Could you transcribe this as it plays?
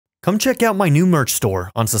Come check out my new merch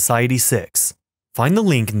store on Society 6. Find the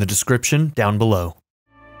link in the description down below.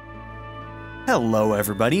 Hello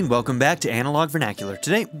everybody and welcome back to Analog Vernacular.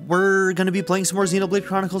 Today we're going to be playing some more Xenoblade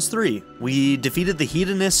Chronicles 3. We defeated the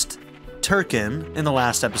hedonist Turkin in the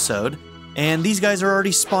last episode, and these guys are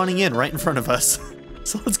already spawning in right in front of us.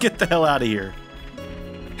 So let's get the hell out of here.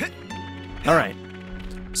 Alright,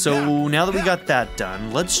 so now that we got that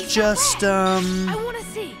done, let's just I want to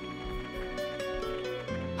see.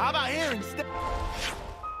 How about here instead?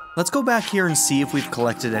 let's go back here and see if we've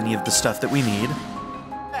collected any of the stuff that we need.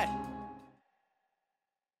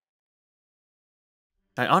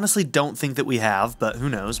 I honestly don't think that we have, but who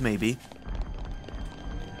knows, maybe.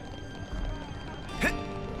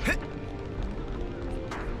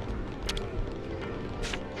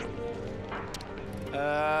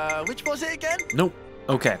 Which was it again? Nope.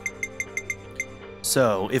 Okay.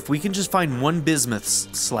 So, if we can just find one bismuth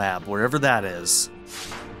slab, wherever that is.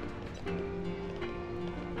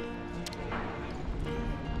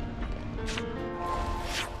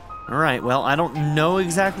 Alright, well, I don't know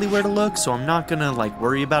exactly where to look, so I'm not gonna, like,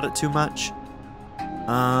 worry about it too much.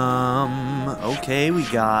 Okay, we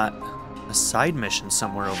got a side mission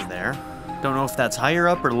somewhere over there. Don't know if that's higher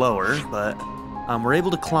up or lower, but we're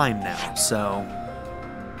able to climb now, so...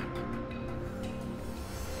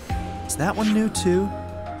 Is that one new too?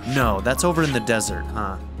 No, that's over in the desert,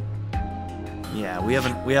 huh? Yeah, we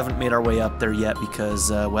haven't made our way up there yet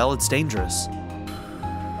because, well, it's dangerous.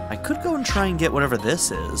 I could go and try and get whatever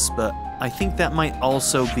this is, but I think that might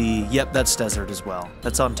also be... Yep, that's desert as well.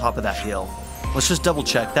 That's on top of that hill. Let's just double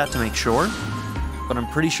check that to make sure. But I'm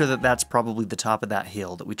pretty sure that that's probably the top of that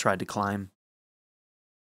hill that we tried to climb.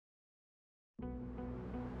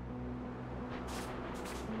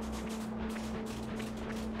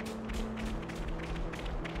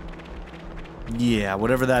 Yeah,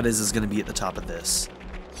 whatever that is going to be at the top of this.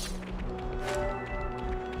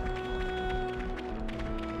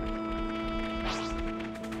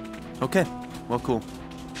 Okay, well, cool.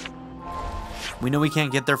 We know we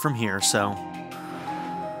can't get there from here, so...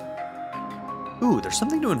 Ooh, there's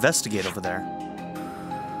something to investigate over there.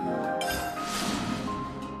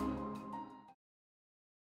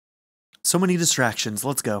 So many distractions,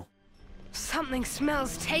 let's go. Something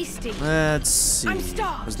smells tasty. Let's see. I'm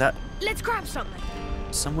starved. Was that Let's grab something.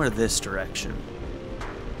 somewhere this direction?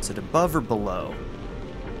 Is it above or below?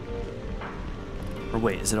 Or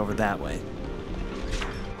wait, is it over that way?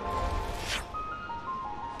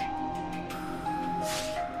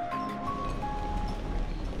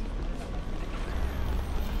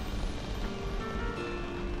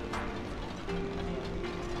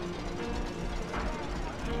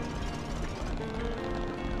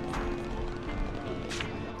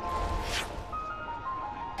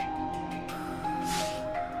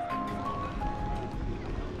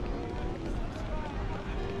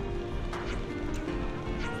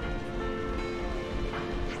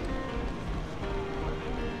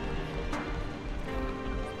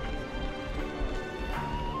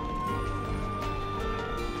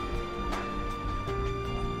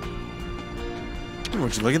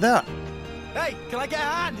 Would you look at that? Hey, can I get a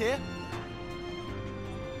hand here?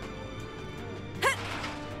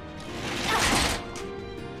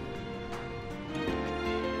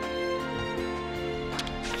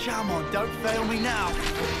 Come on, don't fail me now.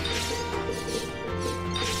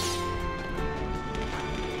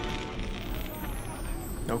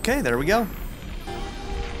 Okay, there we go.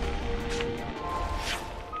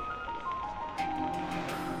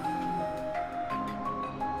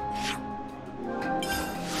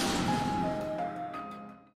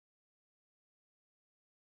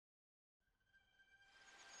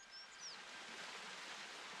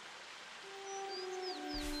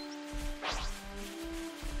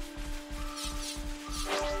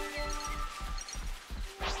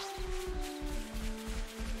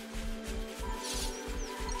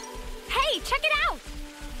 Check it out!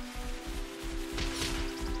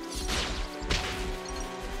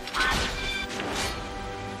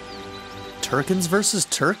 Turkins versus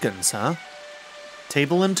Turkins, huh?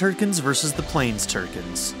 Tableland Turkins versus the Plains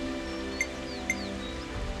Turkins.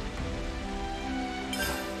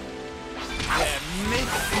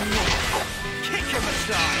 Kick him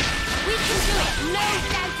aside. We can do it, no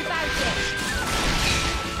doubt about it.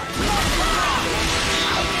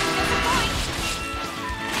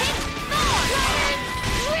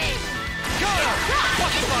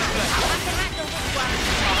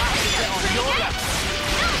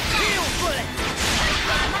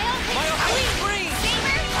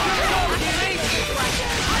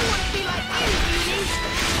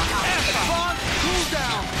 Cool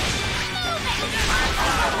down.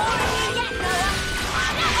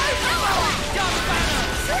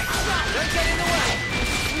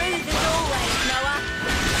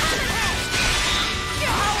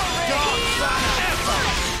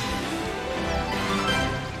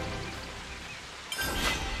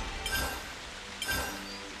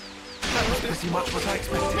 pretty much what I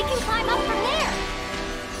expected. We can climb up from there.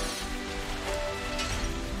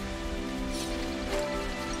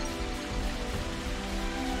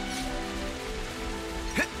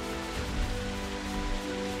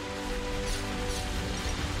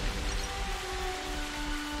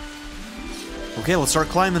 Okay, let's start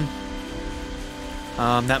climbing.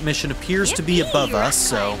 That mission appears to be above us,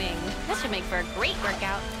 so... That should make for a great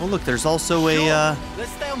workout. Oh, look, there's also a,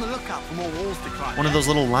 Let's stay on the lookout for more walls to climb. one of those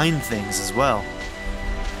little line things as well.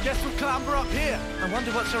 Guess we'll clamber up here. I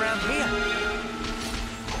wonder what's around here.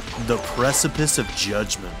 The Precipice of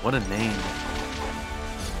Judgment. What a name.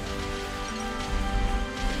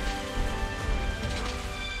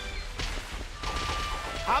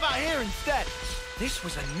 How about here instead? This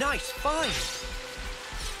was a nice find.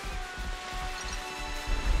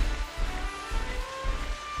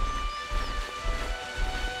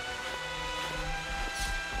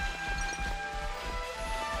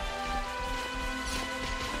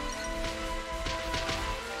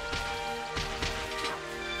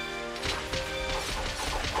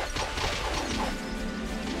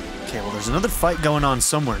 Okay, well, there's another fight going on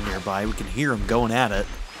somewhere nearby. We can hear them going at it.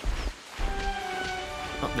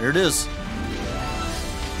 Oh, there it is.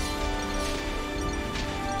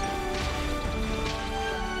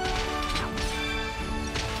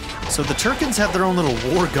 So the Turkins have their own little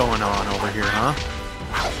war going on over here, huh?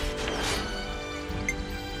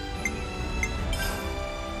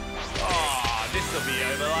 Oh, this'll be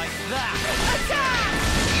over like that.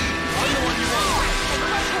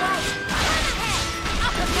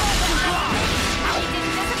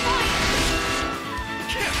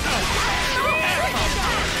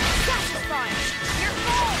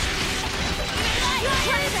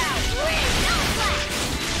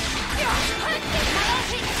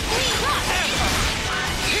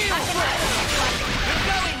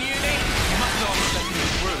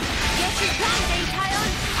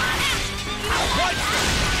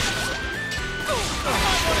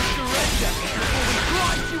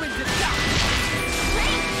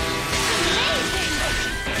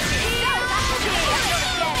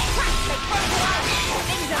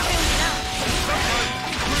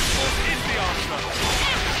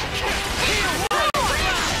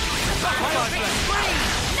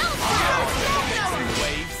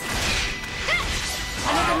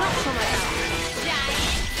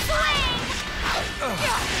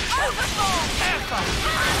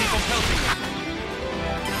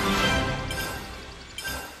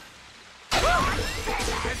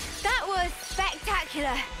 That was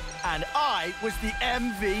spectacular. And I was the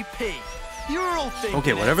MVP. You're all thinking.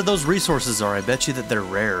 Okay, whatever those resources are, I bet you that they're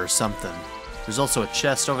rare or something. There's also a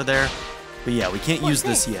chest over there. But yeah, we can't use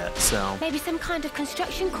this yet, so... Maybe some kind of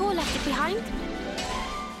construction core left it behind?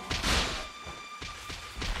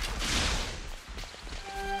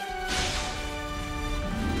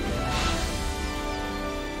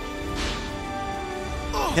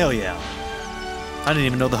 Hell yeah. I didn't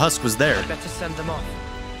even know the husk was there. Better send them off.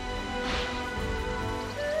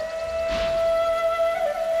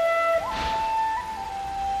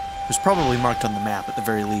 It was probably marked on the map at the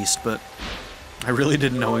very least, but I really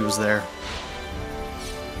didn't know he was there.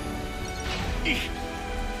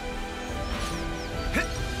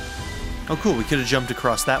 Oh cool, we could have jumped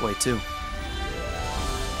across that way too.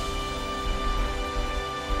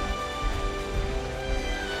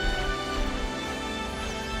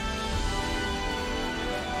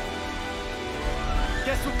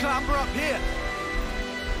 Guess we'll clamber up here.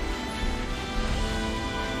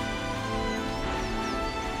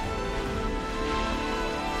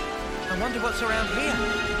 I wonder what's around here.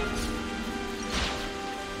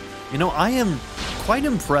 You know, I am quite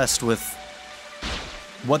impressed with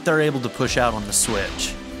what they're able to push out on the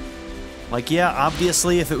Switch. Like, yeah,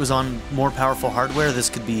 obviously, if it was on more powerful hardware,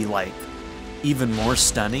 this could be, like, even more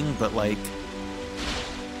stunning, but, like,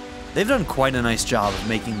 they've done quite a nice job of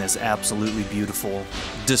making this absolutely beautiful,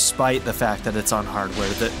 despite the fact that it's on hardware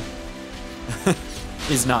that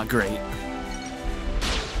is not great.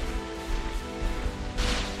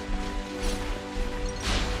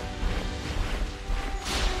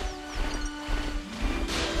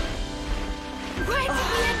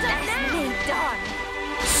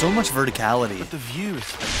 So much verticality. But the view is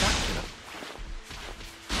spectacular.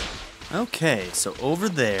 Okay, so over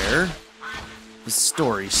there is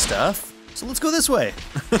story stuff. So let's go this way.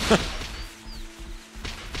 Where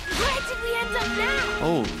did we end up now?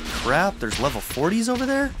 Holy crap, there's level 40s over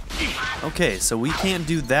there? Okay, so we can't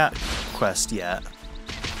do that quest yet.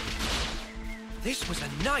 This was a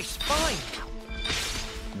nice find.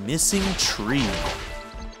 Missing tree.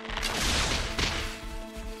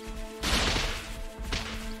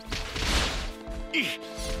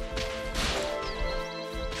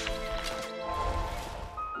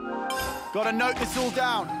 Gotta note this all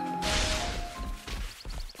down.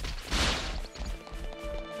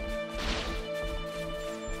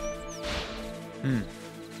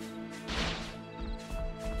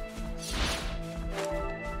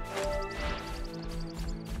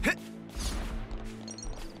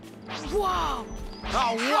 Whoa!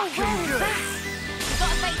 Oh, whacking good. You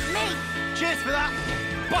gotta face me. Cheers for that.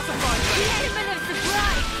 Butterfly The blade. element of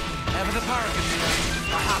surprise. Ever the paragon.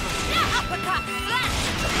 I haven't. Now uppercut, slash,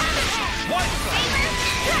 hammerhead. White blade.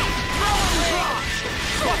 Straight, power wheel.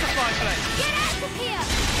 Butterfly blade. Get out of here.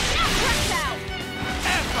 Now crash out.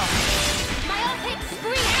 Ever. Myopic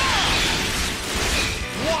scream.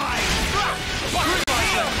 Wide. Butterfly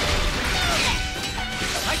blade.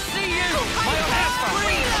 I see you! My Keep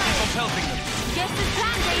on pelting them. Just as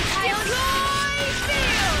planned, Taion.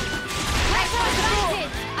 Field. Let's go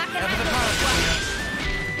advantage. I can Ever the handle paragon.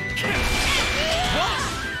 what?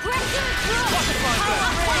 Pressure through. Butterfly blade.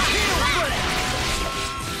 Heel bullet.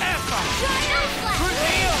 Ever. Giant Through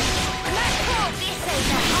heel. Let's go. This is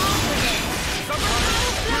a hard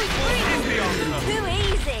Is the answer. Too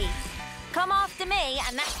easy. Come after me,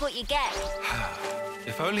 and that's what you get.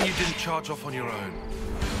 If only you didn't charge off on your own.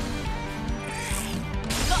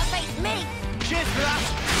 You gotta face me. Cheers for that.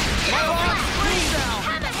 My arm. Cool down.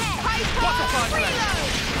 Hammerhead. Butterfly blade.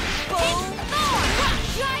 Reload. Boom. Thorn.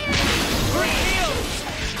 Giant. Through heel.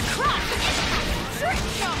 Crush. Impact. Trick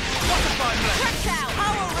shot. Butterfly blade. Crash out.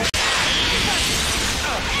 Power ring.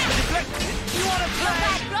 Deflected. You wanna Not play?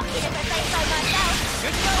 bad blocking if I say so myself.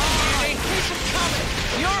 Good going. Keep them coming.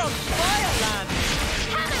 You're on fire, Lanz.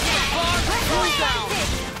 Hammerhead. Cool down.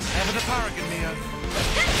 Ever the paragon, Neo.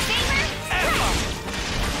 Steamer. Ever.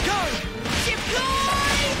 Go.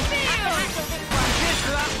 Deploy field. Cheers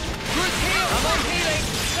for that. Through heel. I'm on healing.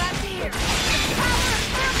 Grab here. Power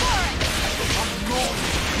report. I'm not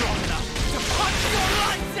strong enough to punch your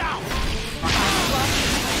lights out.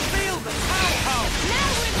 Feel the power. Now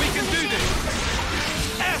We can do this.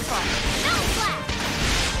 Ever. No flash.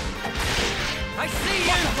 I see you!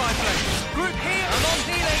 Butterfly blade. Group heel. I'm on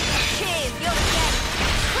healing. Cheers, you're the best.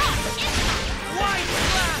 Cross, impact. Wide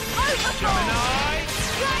slash. Overflow. Gemini.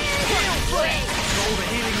 Giant Heel swing. All the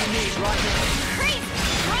healing you need right here. Creep.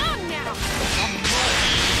 Strong now. I'm not strong enough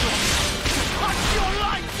to punch your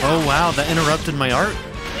lights out. Oh wow, that interrupted my art.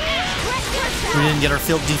 Pressure We didn't get our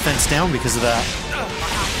field defense down because of that.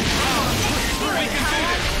 We can do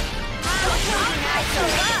this.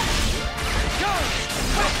 Go.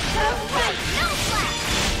 No flash.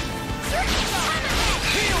 Hammerhead.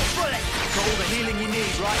 Heel bullet. Got all the healing you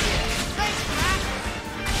need right here. Thanks for that.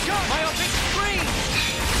 Go. Myopic scream!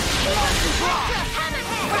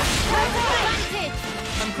 Hammerhead. Advantage.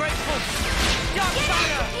 I'm grateful. Young Get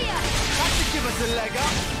fire. out of here. That should give us a leg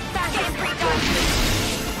up. Back in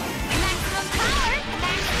maximum power,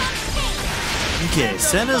 maximum speed. Okay,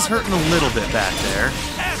 Sena's hurting a little bit back there.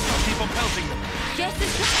 Keep on pelting them. Just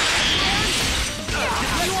as you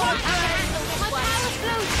want to handle this one. My power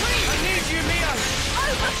flows free. I need you, Mia.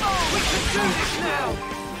 Overflow. We can do this now.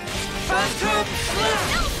 Phantom slash.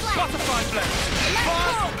 No flash. Butterfly blade.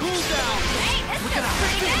 Fast cool down. Hey, this looks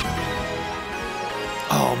pretty good.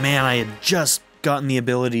 Oh man, I had just gotten the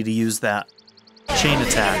ability to use that chain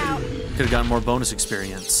attack. Could have gotten more bonus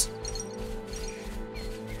experience.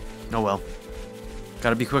 Oh well.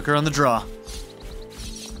 Gotta be quicker on the draw.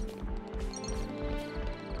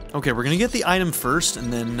 Okay, we're gonna get the item first,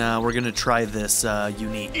 and then we're gonna try this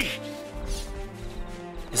unique.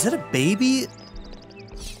 Is it a baby?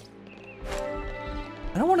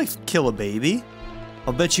 I don't want to kill a baby.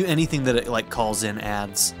 I'll bet you anything that it like calls in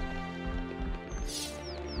ads.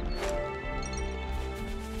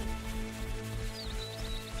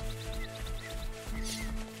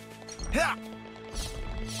 Ha!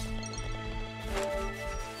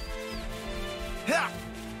 Ha!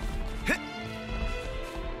 Ha!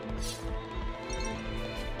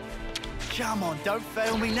 Come on, don't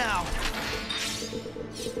fail me now.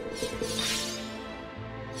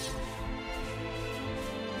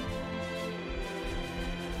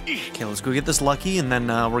 Okay, let's go get this lucky, and then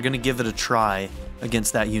we're gonna give it a try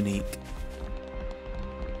against that unique.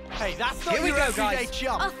 Hey, that's not Here we your go, everyday guys.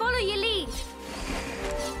 jump. I'll follow your lead.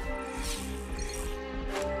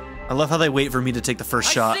 I love how they wait for me to take the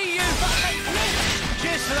first shot. I see you!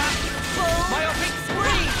 Cheers for that. Myopic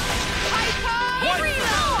scream! Hyper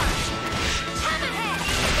reload. Hammerhead.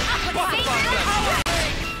 Butterfly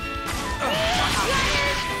blade.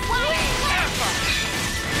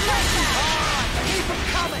 Keep them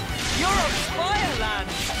coming! You're on fire,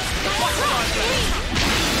 Lanz! Butterfly blade.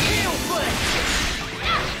 Heel bullet.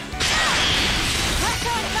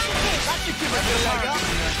 That should give us a leg up.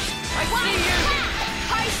 I see you!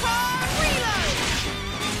 Hyper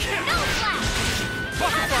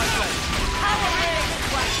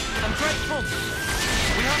dreadful.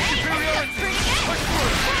 We have superiority. Pretty good. Push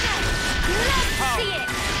through. Let's Power. see it.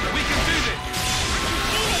 We can do this.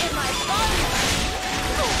 Feel it in my bones.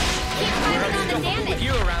 Keep fighting on the With damage.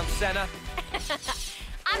 you around, Sena.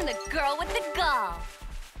 I'm the girl with the gall.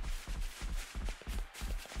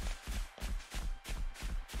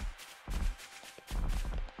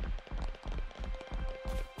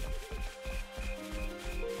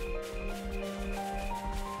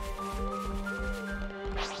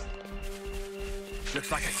 Looks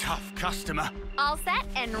like a tough customer. All set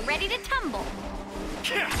and ready to tumble.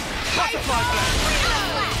 Butterfly blade.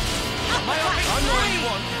 My army, I'm the one you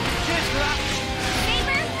want. Cheers for that.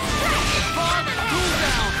 Saber, strike. Farm, cool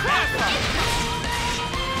down. Crush down.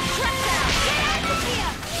 Get out of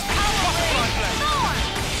here. Power blade. Thorn.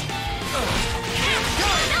 No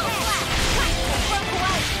slack. Cut. Broke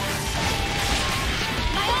away.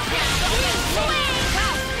 My ultimate. Swing.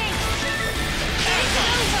 Wow, stink. It's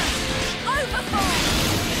over. Overfall.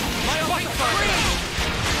 My army, free.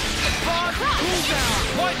 Farm, cool down.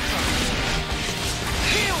 White front.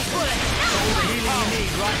 Heal bullet. All the healing you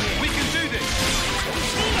need right here. We can do this.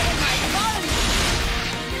 Feel it in my bones.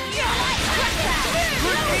 Yeah. Crush down.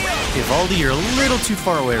 Vivaldi, you're a little too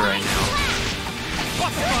far away right now.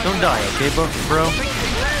 Don't die, okay, bro?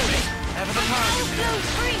 Ever the power. Go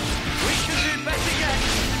free. We can do better yet.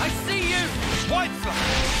 I see you. White front.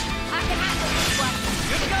 I can handle this one.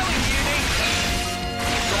 Good going, Eunie.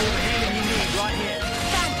 All the healing you need right here.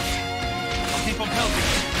 Thanks. I'll keep on pelting.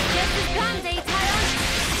 Just as planned, Taion.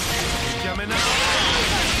 Coming out.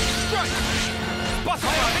 Strike.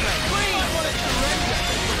 Butterfly blade. I want it to surrender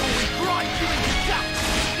before we grind you into dust.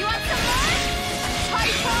 You want some more?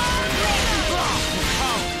 Hyper Rae-Bel.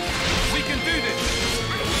 Power. We can do this.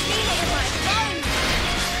 I can feel it in my bones.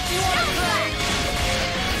 You want to play?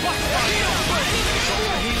 Butterfly blade. All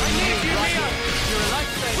the healing you need right here. You're a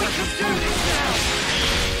lifesaver. We can do this now.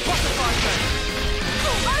 Butterfly blade.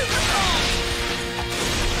 Overcall.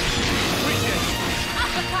 Appreciate it.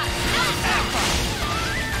 Uppercut.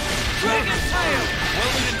 Dragon tail. Well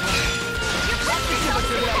within time. You're practicing on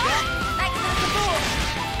the back. Thanks for the support.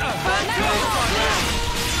 Butterfly blade.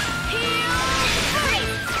 Heal. Free.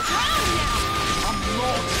 Strong now. I'm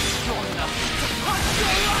not strong enough to punch your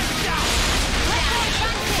life out.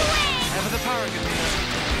 Swing. Ever the paragon.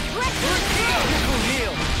 Reckless heal. Full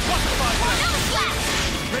heal. Butterfly blade. No slack.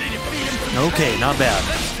 Ready to feed him some Okay, not bad.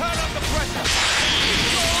 Let's turn up the pressure.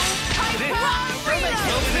 Hyper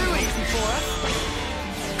Rae-Bel. Too easy for us.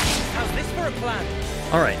 How's this for a plan?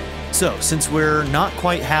 All right, so since we're not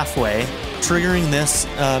quite halfway, triggering this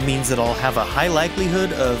means that I'll have a high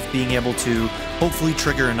likelihood of being able to hopefully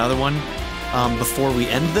trigger another one before we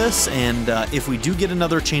end this, and if we do get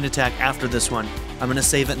another chain attack after this one, I'm going to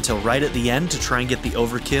save it until right at the end to try and get the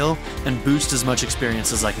overkill and boost as much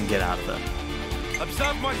experience as I can get out of it.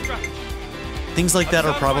 Observe my strategy. Things like that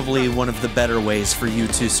are probably one of the better ways for you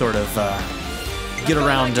to sort of get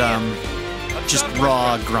around just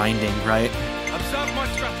raw grinding, right? Observe my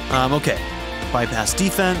strategy. Okay, bypass This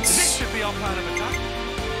defense. should be our plan of attack.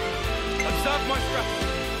 Observe my strategy.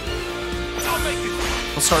 I'll make it.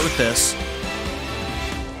 We'll start with this.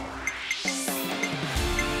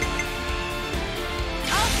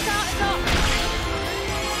 I'll start us off.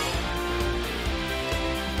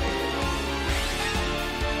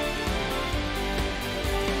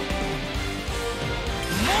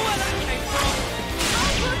 More where that came from.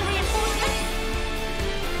 I'll put reinforcements.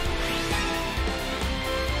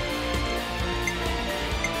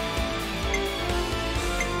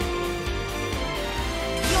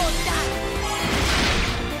 You're done.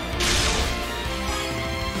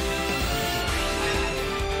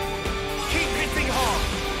 Keep hitting hard.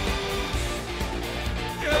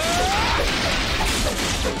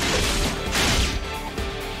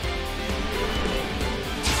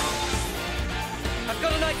 I've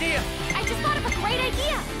got an idea. I just thought of a great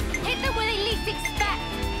idea. Hit them where they least expect.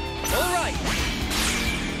 All right.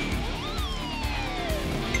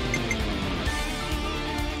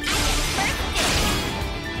 First dibs.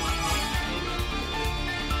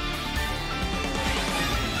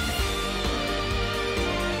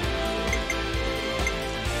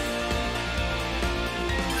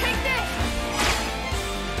 Take this.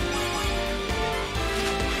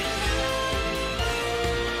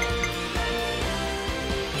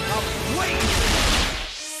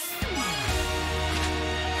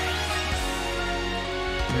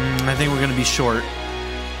 I think we're going to be short.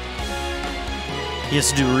 He has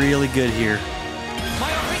to do really good here.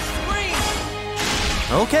 My big screen.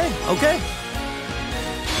 Okay, okay.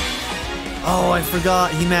 Oh, I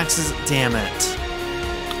forgot. He maxes. Damn it.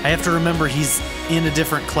 I have to remember he's in a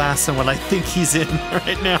different class than what I think he's in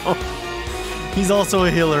right now. He's also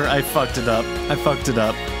a healer. I fucked it up. I fucked it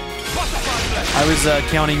up. I was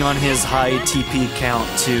counting on his high TP count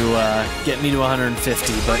to get me to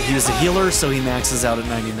 150, but he was a healer, so he maxes out at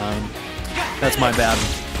 99. That's my bad.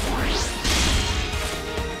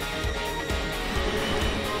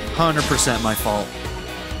 100% my fault.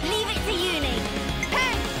 Leave it to Eunie.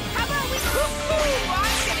 Hey, how about we... Ooh,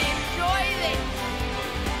 I'm gonna enjoy this.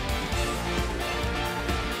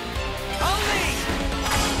 I'll lead.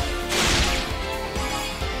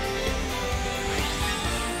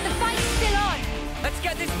 The fight's still on. Let's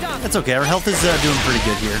get this done. That's okay, our health is doing pretty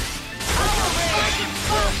good here.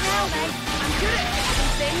 Now then, I'm good at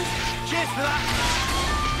fixing things. Cheers for that.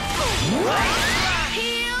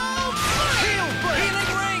 Heal!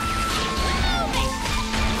 Healing ring.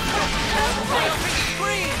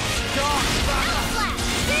 Scream. Dark battle.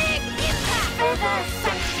 Big impact! Feather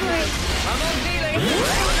Sanctuary! I'm on healing.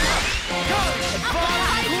 Go.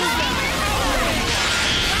 Advance.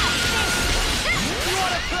 You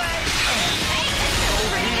want to play?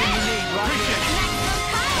 Healing you need, right?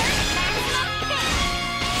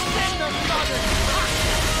 Send the mother.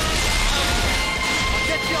 I'll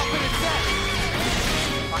get you up in a sec.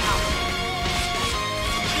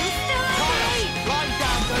 Lying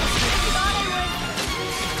down, don't sleep.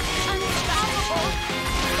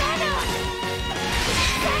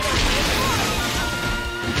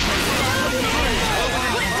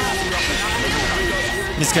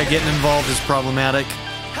 This guy getting involved is problematic.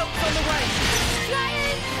 Help's on the way.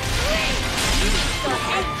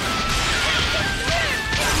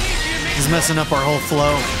 He's messing up our whole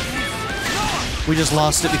flow. We just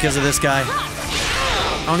lost it because of this guy.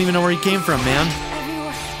 I don't even know where he came from, man.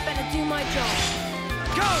 Everyone better do my job.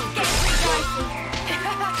 Go. Get dicey.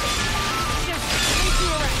 Just leave you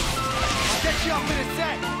around. I'll get you up in a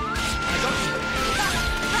sec. I got you.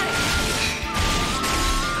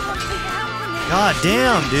 God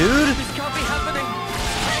damn, dude. This can't be happening.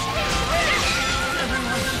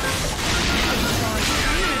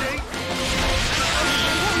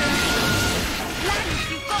 Lanz,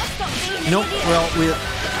 you've got to stop being an Nope, idiot. well,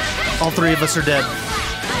 all three of us are dead.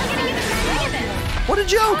 I'm gonna give it a ring of it. What a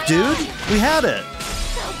joke, dude. We had it.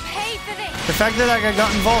 They'll pay for this. The fact that that guy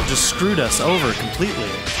got involved just screwed us over completely.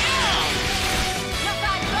 Not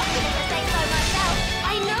bad blocking if I say so myself.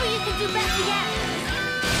 I know you can do better yet.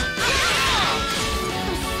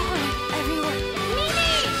 I'm sorry, everyone.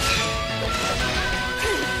 Mimi!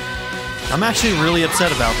 I'm actually really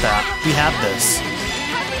upset about that. We had this.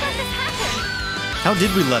 How did we let this happen? How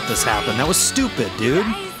did we let this happen? That was stupid, dude.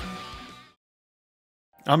 Guys,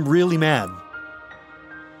 I'm really mad.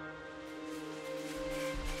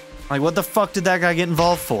 Like, what the fuck did that guy get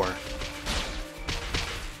involved for?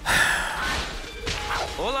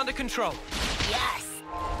 All under control. yes.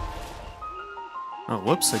 Oh,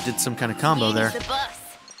 whoops, I did some kind of combo there. He's the boss.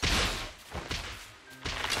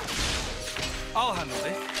 I'll handle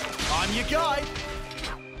this. I'm your guide.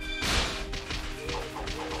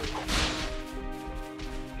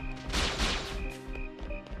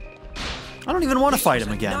 I don't even want to fight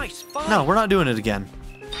him again. Nice fight. No, we're not doing it again.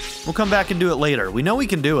 We'll come back and do it later. We know we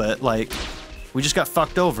can do it, like, we just got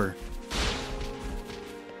fucked over.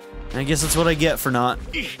 And I guess that's what I get for not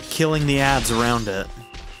killing the ads around it.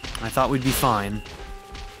 I thought we'd be fine.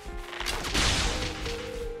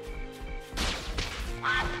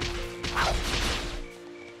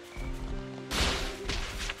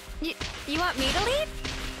 You want me to lead?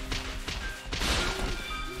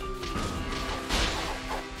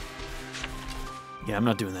 Yeah, I'm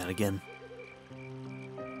not doing that again.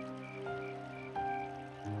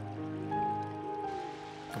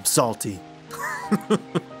 I'm salty.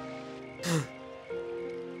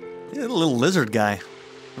 Yeah, the little lizard guy.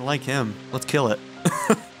 I like him. Let's kill it.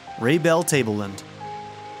 Rae-Bel Tableland.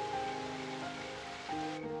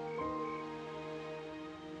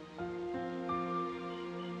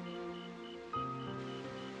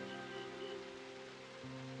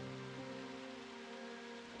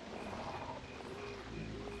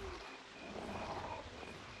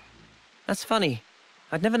 That's funny.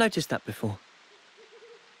 I'd never noticed that before.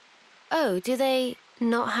 Oh, do they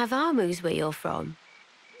not have armus where you're from?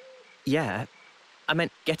 Yeah, I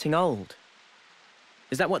meant getting old.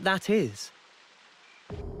 Is that what that is?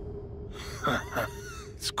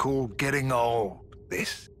 It's called getting old,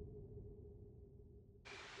 this.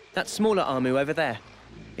 That smaller armu over there.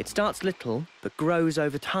 It starts little, but grows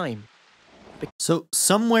over time. So,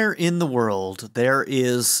 somewhere in the world, there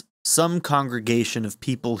is some congregation of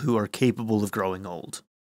people who are capable of growing old.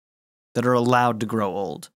 That are allowed to grow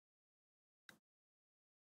old.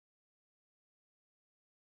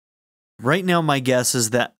 Right now, my guess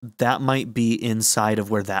is that that might be inside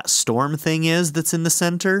of where that storm thing is that's in the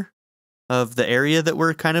center of the area that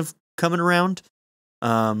we're kind of coming around.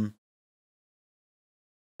 That's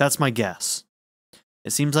my guess.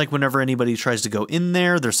 It seems like whenever anybody tries to go in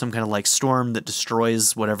there, there's some kind of like storm that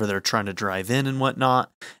destroys whatever they're trying to drive in and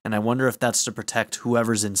whatnot. And I wonder if that's to protect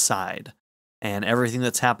whoever's inside. And everything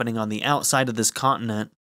that's happening on the outside of this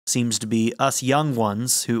continent seems to be us young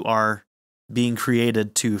ones who are being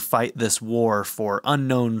created to fight this war for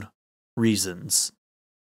unknown reasons.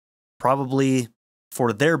 Probably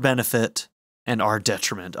for their benefit and our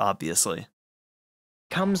detriment, obviously.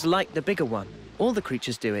 Comes like the bigger one. All the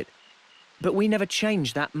creatures do it. But we never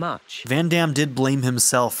change that much. Van Damme did blame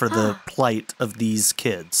himself for the plight of these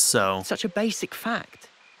kids, so... Such a basic fact.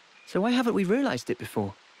 So why haven't we realized it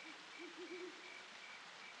before?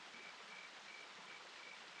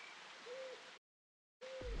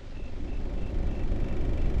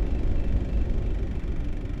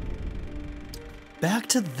 Back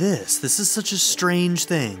to this. This is such a strange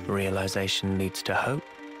thing. Realization leads to hope,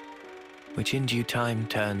 which in due time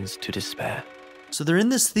turns to despair. So they're in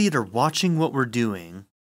this theater watching what we're doing.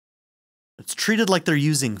 It's treated like they're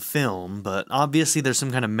using film, but obviously there's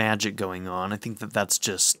some kind of magic going on. I think that that's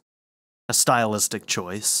just a stylistic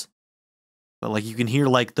choice. But like you can hear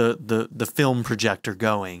like the film projector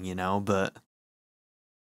going, you know, but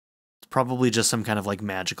it's probably just some kind of like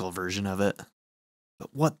magical version of it.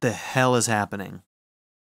 But what the hell is happening?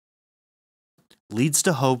 Leads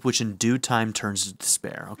to hope, which in due time turns to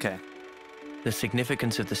despair. Okay. The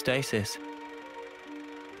significance of the stasis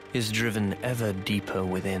is driven ever deeper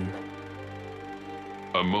within.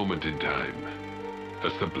 A moment in time, a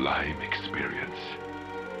sublime experience.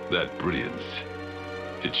 That brilliance,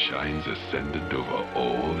 it shines ascendant over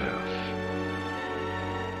all else.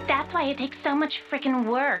 That's why it takes so much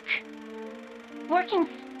frickin' work. Working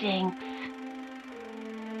stinks.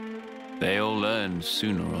 They all learn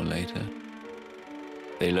sooner or later.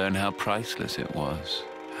 They learn how priceless it was,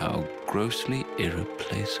 how grossly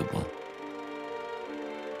irreplaceable.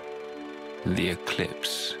 The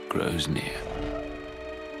eclipse grows near.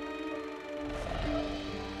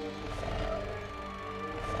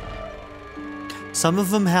 Some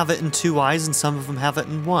of them have it in 2 eyes and some of them have it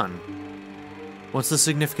in 1. What's the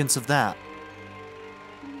significance of that?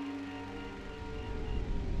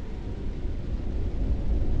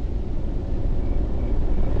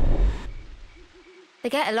 They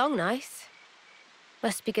get along nice.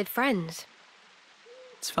 Must be good friends.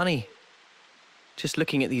 It's funny. Just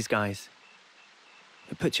looking at these guys.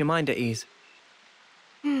 It puts your mind at ease.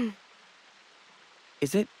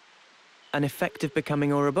 Is it an effect of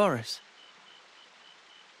becoming Ouroboros?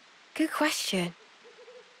 Good question.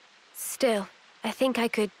 Still, I think I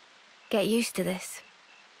could get used to this.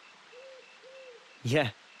 Yeah.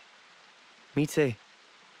 Me too.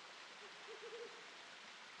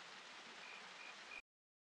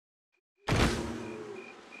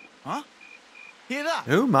 Huh? Hear that?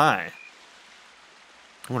 Oh my.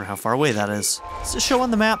 I wonder how far away that is. Does it show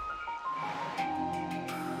on the map?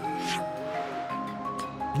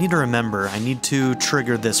 I need to remember, I need to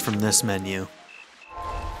trigger this from this menu.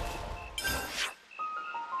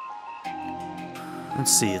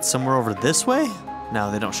 Let's see, it's somewhere over this way?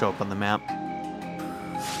 No, they don't show up on the map.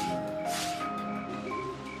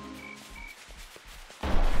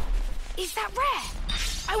 Is that rare?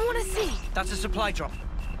 I want to see. That's a supply drop.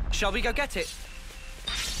 Shall we go get it?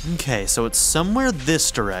 Okay, so it's somewhere this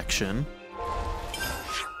direction.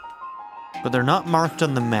 But they're not marked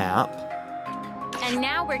on the map. And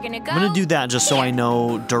now we're gonna go. I'm gonna do that just so I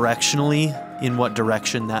know directionally in what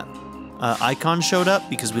direction that icon showed up,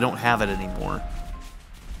 because we don't have it anymore.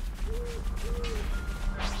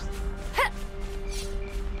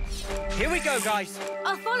 Here we go, guys.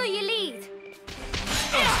 I'll follow your lead.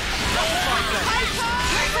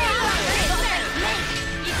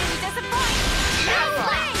 You didn't disappoint. No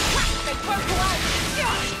way. They broke away.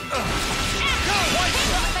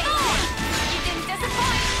 You didn't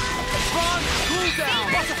disappoint. Run, cool down,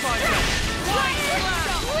 butterfly jump.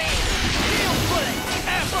 Heel bullet,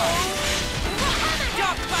 elbow.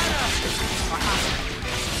 Duck banner.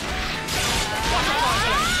 Butterfly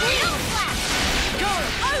jump. Go.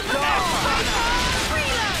 Duck banner.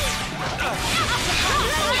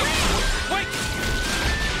 Wait.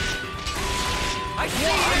 I see you.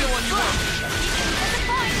 Anyone you want.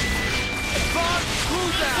 Advance, cool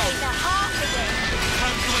down. Time to win.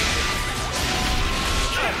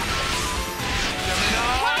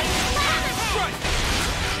 Gemini! Strike!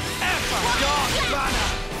 Alpha! Dark banner!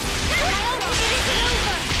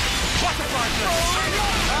 Butterfly blade!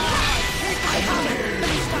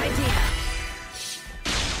 Best idea.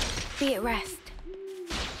 be at rest.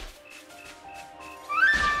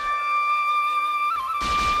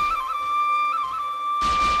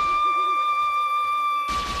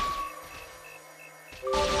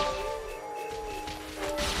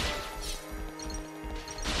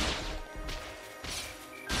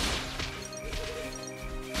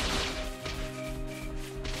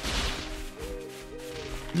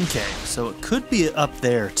 Okay, so it could be up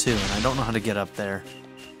there too, and I don't know how to get up there.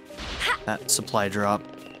 That supply drop.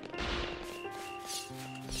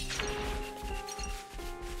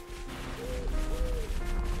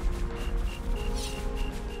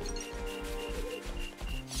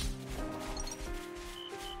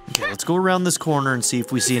 Okay, let's go around this corner and see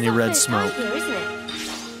if we see any red smoke. Here, isn't it?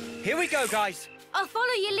 Here we go, guys. I'll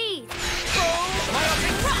follow your lead. I'm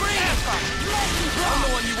the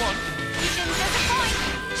one you want. You didn't disappoint.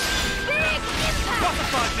 Big impact.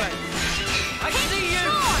 Butterfly blade. I see you.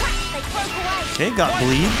 They broke away. Okay, got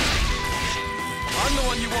bleed. I'm the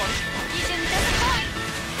one you want. You didn't disappoint.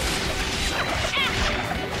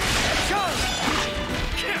 Go.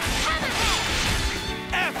 Hammerhead.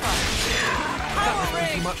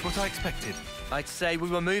 Pretty much what I expected. I'd say we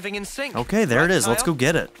were moving in sync. Okay, there it is. Let's go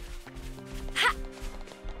get it.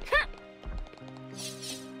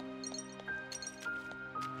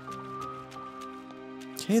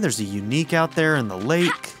 Okay, there's a unique out there in the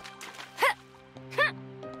lake.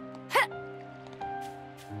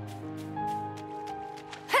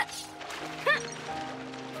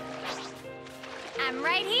 I'm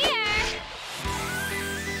right here.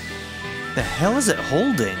 The hell is it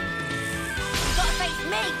holding? You gotta face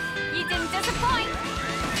me. You didn't disappoint.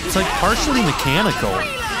 It's like partially mechanical.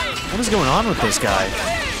 What is going on with this guy?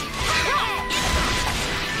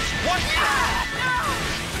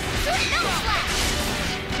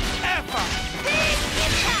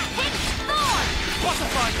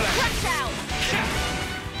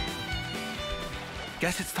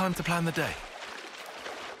 Guess it's time to plan the day.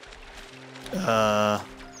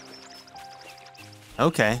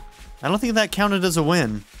 Okay. I don't think that counted as a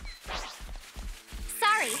win.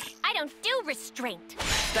 Sorry, I don't do restraint.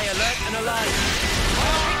 Stay alert and alive.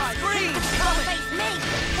 Scream. Gotta face me.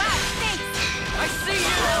 Wow, thanks. I see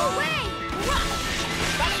you. No way.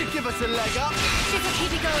 That should give us a leg up. This'll keep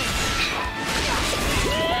you going.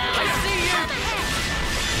 I see you. Hammerhead.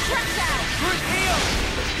 Crush out. Group heal.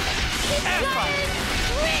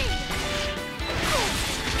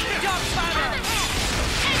 Dark banner.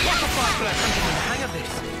 Butterfly blade. I'm getting the hang of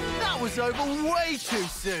this. That was over way too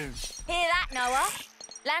soon. Hear that, Noah?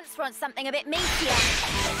 Lance wants something a bit meatier.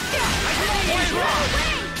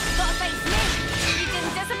 Gotta face me. You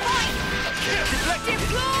didn't disappoint.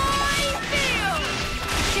 Deploy field.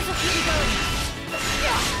 This'll keep you going.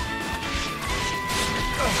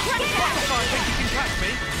 Butterfly think you can catch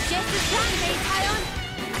me? Just as planned, Taion.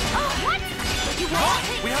 Oh, what? You What?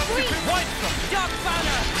 hit We have three. different white from Dark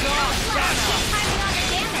banner. Dark banner. Timing on the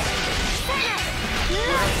damage. Sena.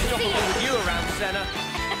 Let's see it. With you around, Sena.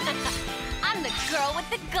 I'm the girl with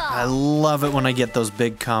the gun. I love it when I get those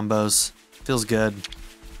big combos. Feels good.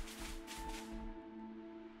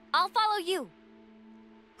 I'll follow you.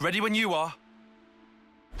 Ready when you are.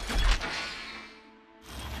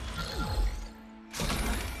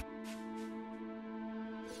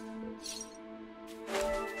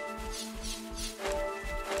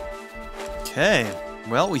 Okay.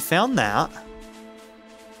 Well, we found that.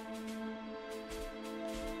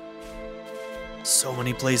 So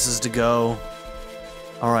many places to go.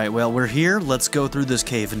 All right, well, we're here. Let's go through this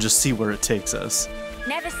cave and just see where it takes us.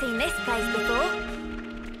 Never seen this place before.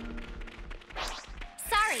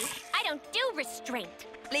 Sorry, I don't do restraint.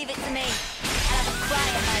 Leave it to me. I'll have a cry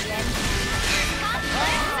at my end.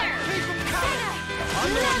 Keep them coming.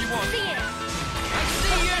 I'm the one you want. See it. I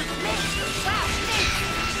see you. Wow, thanks.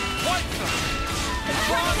 White from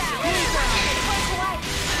Watch out. Walk away.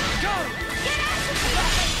 Go. Get out of here.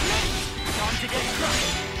 Time to get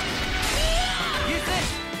crushed. Use this.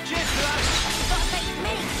 Cheers, lad. Gotta face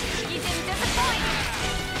me. You didn't disappoint.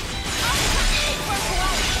 Walk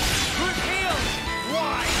away. Group heal.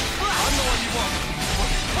 Why? I'm the one you want.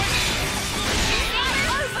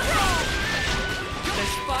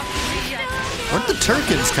 There's sparking reaction. Where'd the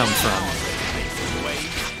Turkins come from?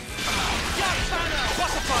 Dark banner.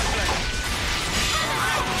 Butterfly blade.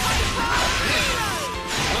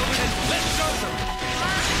 Well, then, let's go them.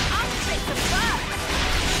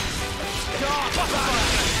 Dark banner.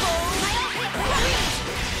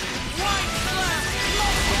 White slam.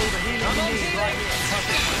 All the healing you need right here.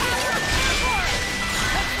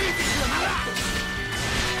 Let's leave it to them.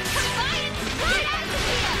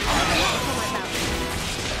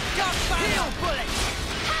 Dark banner. Bullet.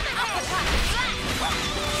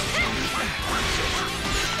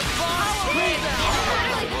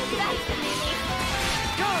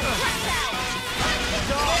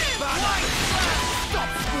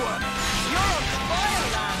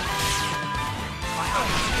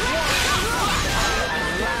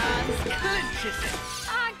 finishes it.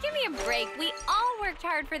 Ah, give me a break. We all worked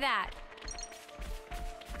hard for that.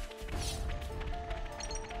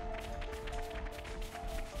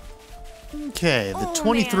 Okay, the Oh,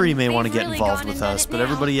 23 man. may want to They've get really involved gone with and done us, it but now.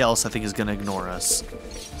 everybody else I think is going to ignore us.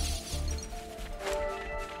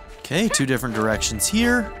 Okay, 2 different directions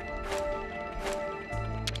here.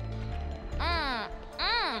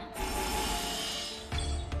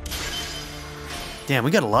 Damn,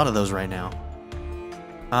 we got a lot of those right now.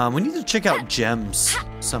 We need to check out gems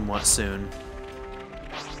somewhat soon.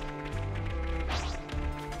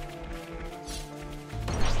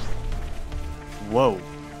 Whoa.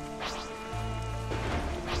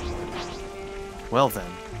 Well then.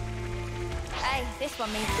 Hey, this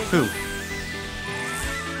one means business. Who?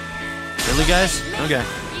 Really, guys? Okay.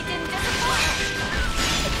 You didn't disappoint.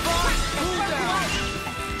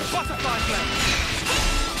 Butterfly blade.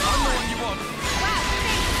 I'm the one you want. Wow,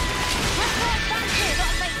 thanks. Record dancer,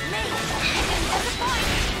 that makes me. You didn't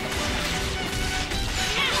disappoint.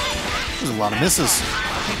 There's a lot of misses.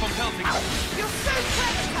 Keep on pelting. You're so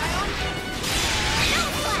clever, Taion.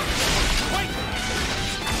 Wait!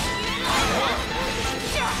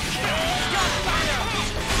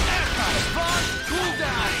 Cool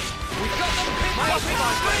down. We got them picked up.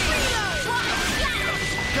 Butterfly blade.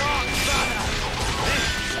 Dark banner.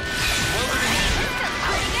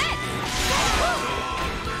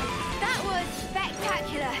 That was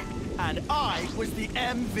spectacular. And I was the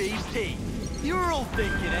MVP. You're all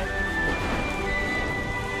thinking it.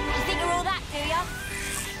 You think you're all that, do ya?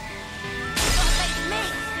 That makes me.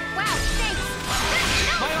 Wow, thanks.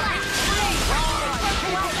 No flash.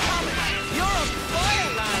 You're a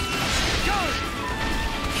fire lad. Go!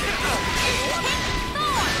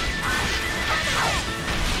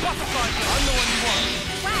 Butterfly blade. I'm the one you want.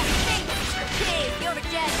 Wow, thanks. Cheers, you're a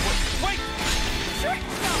gem. Wait! Trick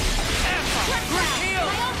shot. Alpha. Trick Quick heal.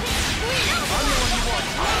 I'm the one you want.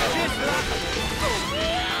 Cheers for that. Go!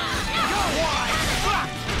 Why?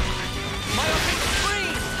 Flash. Myopic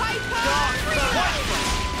freeze. Hyper. Dark banner.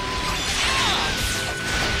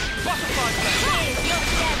 Butterfly blade. Cheers, you're a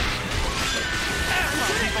gem. Alpha.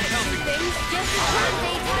 Keep on pelting. Things just as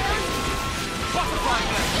handy, Taion. Butterfly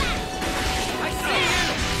blade. I see you.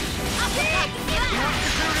 Uppercut.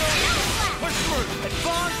 Push through.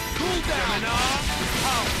 Advance. Cool down. Seminar.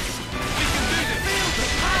 Out. We can do this. Feel the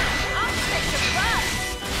power. I'll take the bus.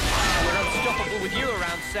 We're unstoppable with you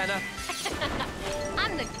around, Sena.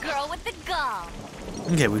 I'm the girl with the gall.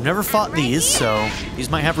 Okay, we've never fought these, so these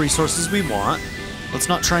might have resources we want. Let's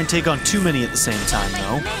not try and take on too many at the same time,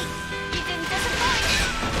 though. You didn't disappoint.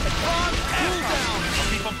 Advance. Cool down.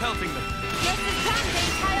 Keep on pelting them. Just as handy,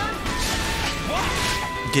 Taion.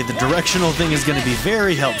 Okay, the directional thing is going to be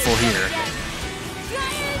very helpful here.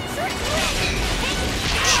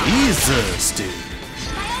 Jesus, dude.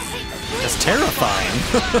 That's terrifying.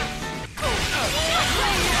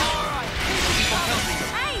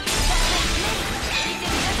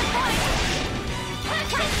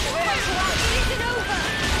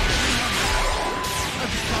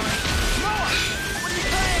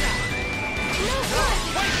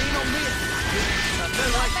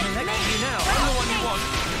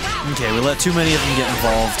 Okay, we let too many of them get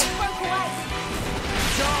involved.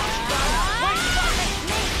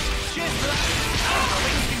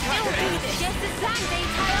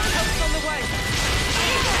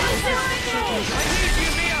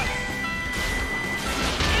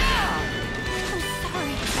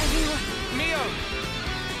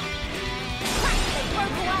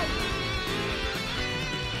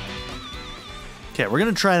 Okay, we're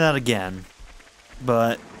gonna try that again,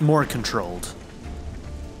 but more controlled.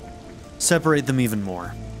 Separate them even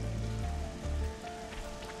more.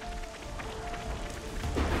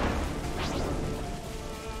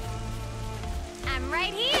 I'm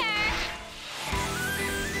right here.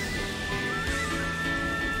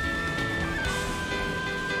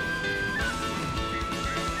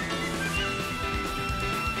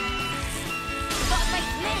 Got my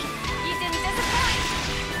snake. You didn't disappoint.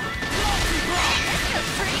 That feels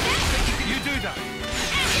pretty good. You do that.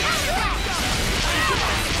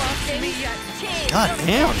 God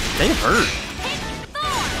damn, they hurt.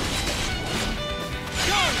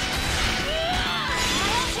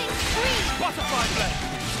 Butterfly blade.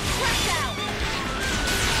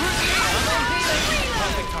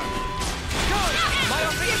 Perfect time. Go!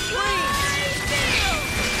 Myopic freeze.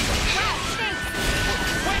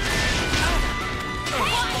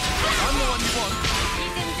 I'm the one you want. You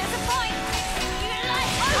didn't disappoint.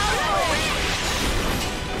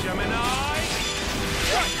 Gemini.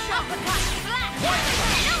 Uppercut, flash.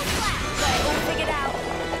 No flash. Got it all figured out.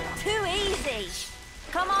 Too easy.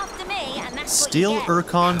 Come after me, and that's Steel what you get.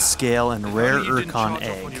 Urcon scale and rare You didn't Urcon charge off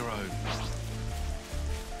egg. on your own.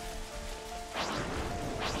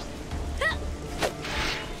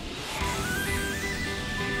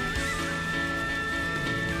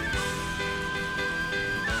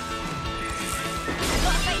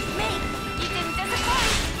 Gotta face me. You didn't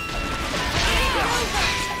disappoint.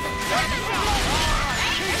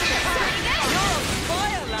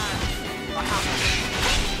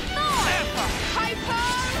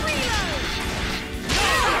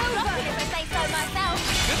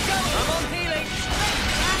 I'm on healing.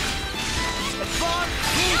 Advance,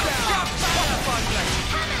 cool down.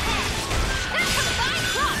 Butterfly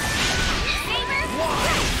blade.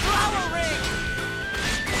 Flower ring.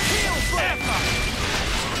 Heal flame.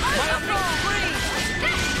 Biotic screen.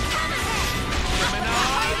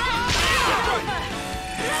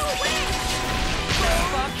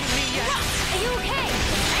 Fucking me yet. Are you okay?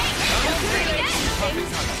 I'm on healing.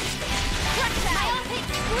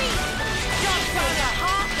 Biotic screen. Just over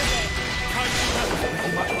half of it.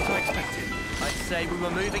 Pretty much what I expected. I'd say we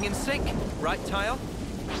were moving in sync, right, Taion?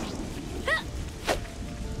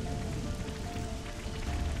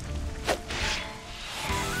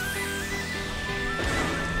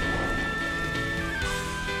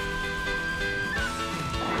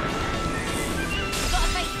 Gotta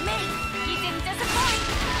face me. You didn't disappoint.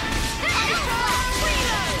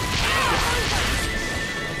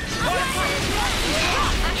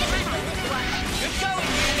 Good going,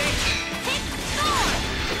 Eunie.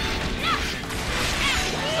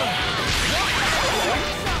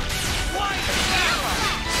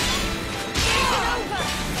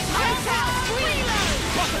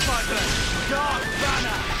 Butterfly blade. Dark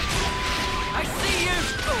banner. I see you.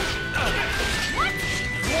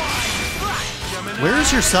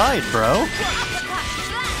 Where's your side, bro?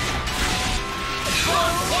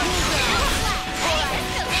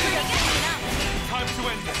 Time to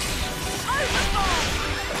end this.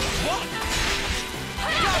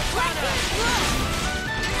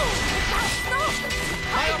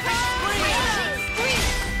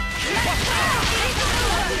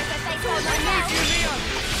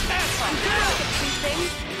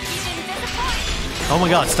 Oh my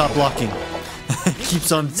god, stop blocking.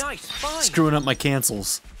 Keeps on Nice, fine. screwing up my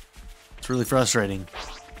cancels. It's really frustrating.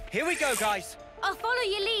 Here we go, guys. I'll follow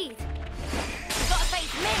your lead. You gotta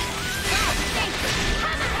face me.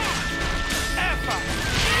 Hammerhead.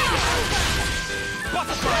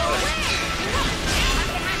 Butterfly blade. I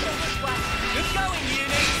can handle this one. Good going,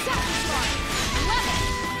 Eunie. Satisfied. Love it.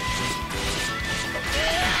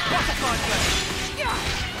 Butterfly blade.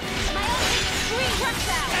 My ultimate screen runs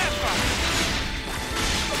out.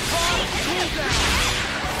 Cool down.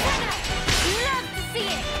 Love to see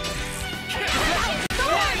it.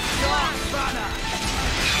 Dark banner.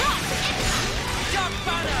 Dark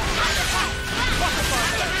banner. Butterfly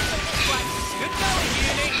blade. Good going,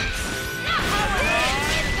 Eunie.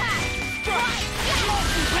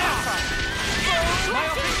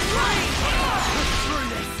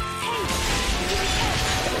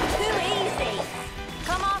 Too easy.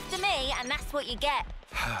 Come after me, and that's what you get.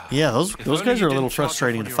 Yeah, those If guys only are you a little didn't charge off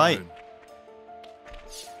frustrating on to your fight. own.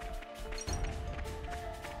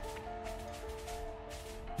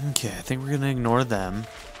 Okay, I think we're gonna ignore them.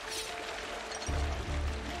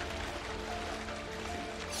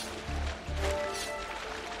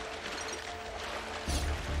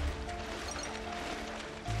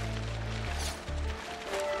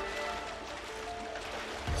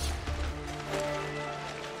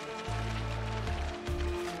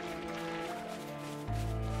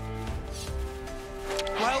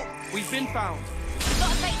 Well, we've been found.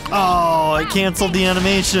 Oh, I canceled the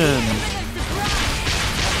animation.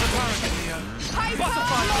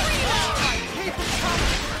 Butterfly blade.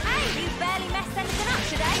 Hey, you barely messed anything up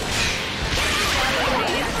today.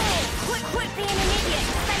 Quit being an idiot.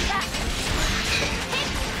 Stay back.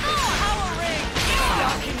 Power ring.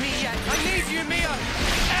 Darken me yet. I need you, Mio.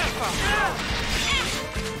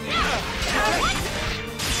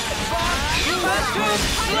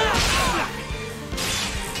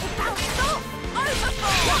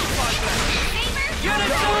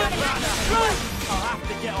 I'll have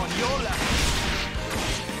to get on your level.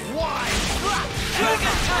 Why?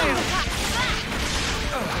 Trigger tail.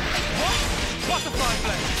 What? Butterfly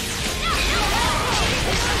blade.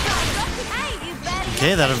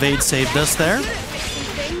 Okay, that evade saved us there.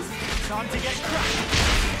 Time to get cracked.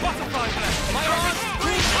 Butterfly blade. My arms.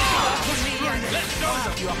 Let's go.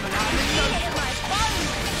 You up and out.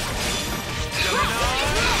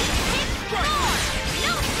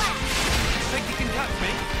 Think you can catch me?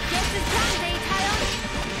 Just as can be, Taion.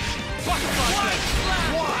 Butterfly blade.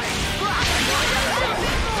 Why?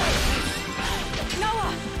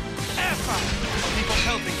 Noah! Alpha! Keep on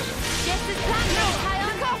helping them. Just as planned, Taion.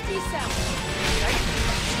 Look after yourself.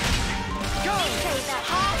 Go! Say the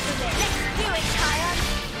half of it. Let's do it, Taion.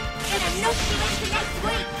 And I'm not giving to next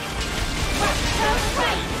week. What's so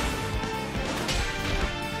great?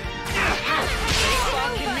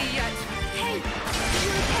 Fucking me yet. Hey,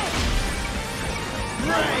 you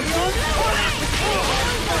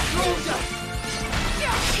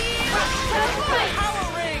okay? Power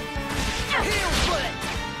ring! Heal bullet!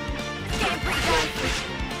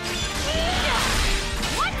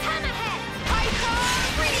 One time ahead! Icon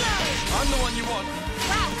reload! I'm the one you want.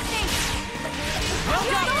 Wow, thanks. Well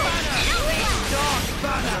done, Banner! Dark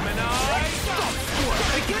Banner! Gemini! Stop!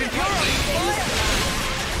 You're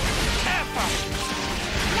Alpha!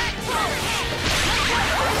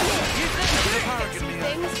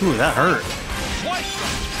 Ooh, that hurt. White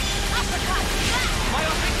Drum!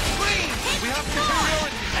 Myopic Screen! We have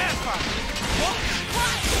superiority! Alpha! What?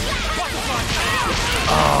 Butterfly!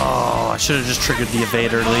 Oh, I should have just triggered the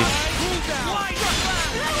evade early.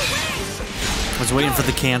 I was waiting for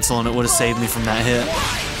the cancel and it would have saved me from that hit.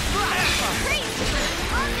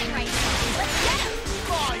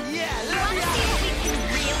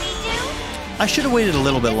 I should have waited a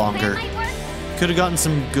little bit longer. Could have gotten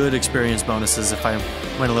some good experience bonuses if I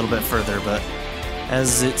went a little bit further, but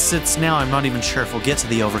as it sits now, I'm not even sure if we'll get to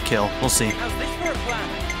the overkill. We'll see.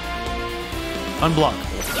 Unblockable.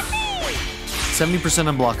 70%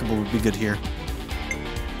 unblockable would be good here.